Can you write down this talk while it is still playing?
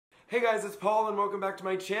Hey guys, it's Paul and welcome back to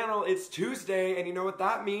my channel. It's Tuesday and you know what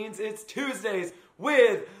that means? It's Tuesdays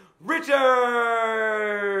with Richard!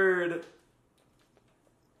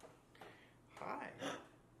 Hi.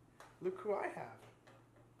 Look who I have.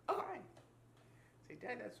 Oh. Hi. Say,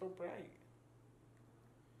 Dad, that's so bright.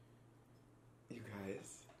 You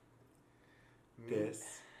guys,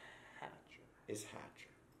 this Hatcher. is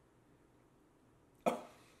Hatcher.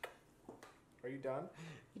 Are you done?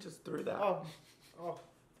 You just threw that. Oh.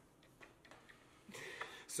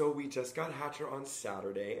 So we just got Hatcher on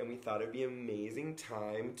Saturday and we thought it'd be an amazing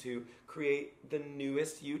time to create the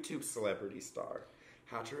newest YouTube celebrity star.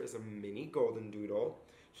 Hatcher is a mini golden doodle.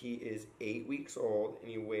 He is 8 weeks old and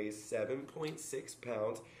he weighs 7.6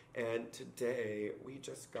 pounds. And today we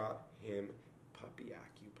just got him puppy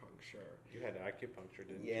acupuncture. You had acupuncture,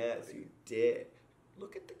 didn't you? Yes, you did.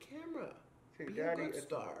 Look at the camera. Say, Be Daddy, a good it's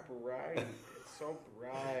star. bright. It's so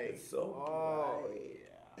bright. It's so oh, bright.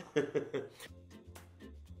 yeah.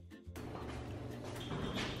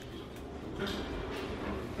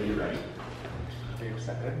 Are you ready? Are you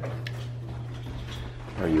excited?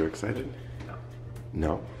 Are you excited? No.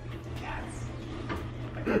 No? Yes.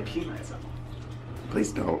 I gotta pee myself.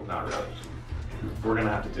 Please don't. Not really. We're gonna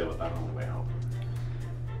have to deal with that on the way home.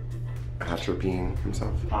 Hatcher peeing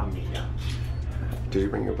himself. On me, yeah. Did you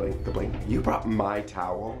bring your blanket? The blanket? You brought my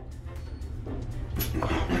towel.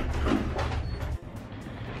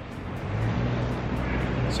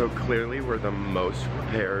 So clearly we're the most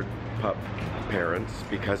prepared pup parents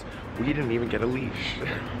because we didn't even get a leash.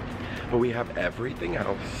 But we have everything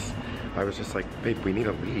else. I was just like, babe, we need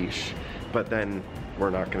a leash. But then we're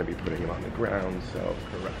not gonna be putting him on the ground, so.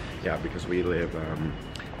 Correct. Yeah, because we live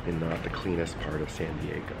in not the cleanest part of San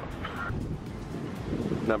Diego.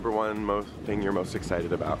 Number one thing you're most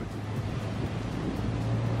excited about?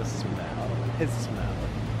 The smell. His smell.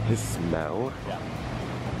 His smell? Yeah.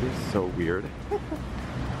 It's so weird.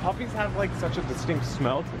 Puppies have like such a distinct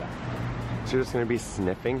smell to them. So you're just gonna be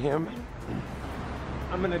sniffing him?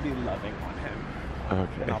 I'm gonna be loving on him.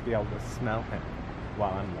 Okay. And I'll be able to smell him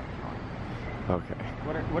while I'm loving on him. Okay.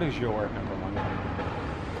 What is your number one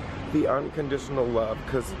thing? The unconditional love,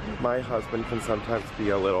 because my husband can sometimes be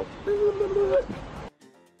a little.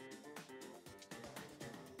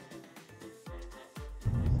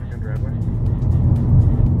 Second driveway.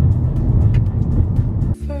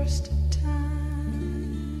 First time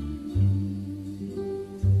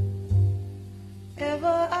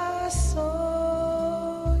ever I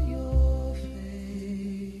saw your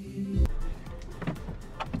face.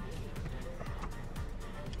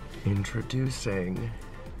 Introducing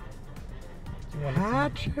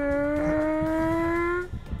Hatcher.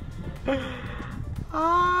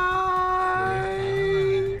 Hi.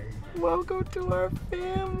 Welcome to our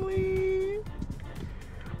family.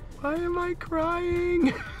 Why am I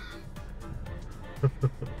crying? Hi,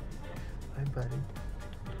 buddy.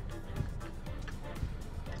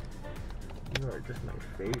 You are just my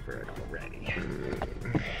favorite already.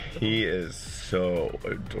 He is so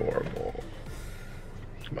adorable.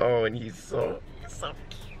 Oh, and he's so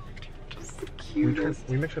cute. Just the cutest.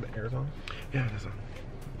 We make sure the air's on. Yeah, it is on.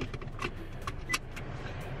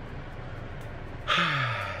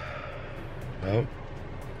 Well,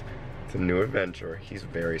 it's a new adventure. He's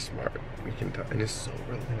very smart. We can tell. And he's so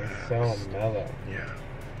relaxed. So mellow. Yeah.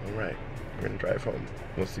 All right. We're gonna drive home.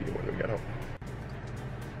 We'll see you when we get home.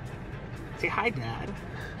 Say hi, Dad.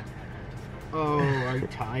 Oh, are you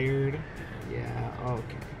tired? Yeah,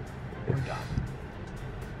 okay. We're done.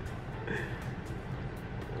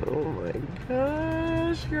 Oh my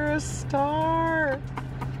gosh, you're a star.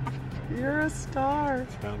 You're a star.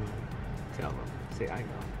 Tell them. Tell them. Say I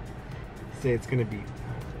know. Say it's gonna be,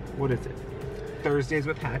 what is it? Thursdays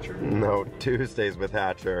with Hatcher? No, Tuesdays with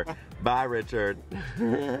Hatcher. Bye, Richard.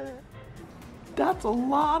 That's a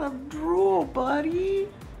lot of drool, buddy.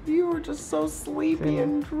 You were just so sleepy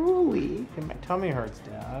and drooly. Hey, my tummy hurts,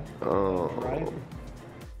 Dad. Oh. Right?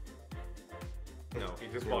 No, he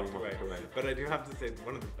just walked away. But I do have to say,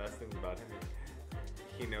 one of the best things about him is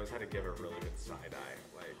he knows how to give a really good side eye.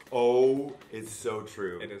 Like, Oh, it's so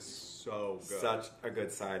true. it is so good. Such a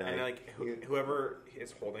good side eye. And like, whoever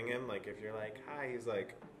is holding him, like, if you're like, hi, he's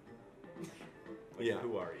like, Yeah.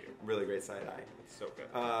 who are you? Really great side eye. It's so good.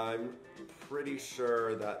 I'm pretty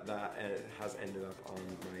sure that has ended up on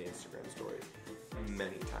my Instagram stories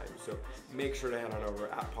many times. So make sure to head on over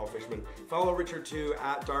at Paul Fishman. Follow Richard too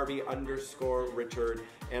at Darby_Richard.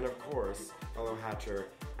 And of course, follow Hatcher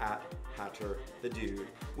at Hatcher the Dude.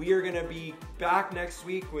 We are gonna be back next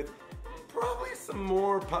week with probably some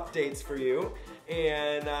more pup dates for you.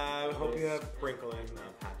 And hope you have sprinkle in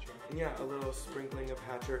Hatcher. yeah, a little sprinkling of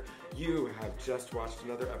Hatcher. You have just watched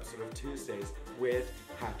another episode of Tuesdays with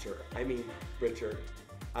Hatcher. I mean, Richard.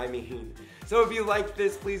 So if you like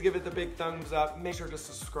this, please give it the big thumbs up. Make sure to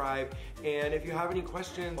subscribe. And if you have any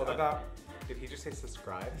questions about... Did he just say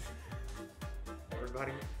subscribe?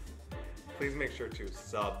 Everybody, please make sure to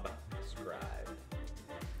subscribe.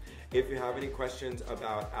 If you have any questions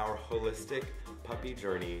about our holistic puppy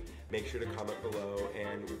journey, make sure to comment below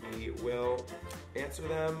and we will answer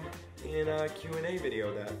them in a Q&A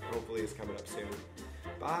video that hopefully is coming up soon.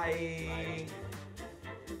 Bye. Bye.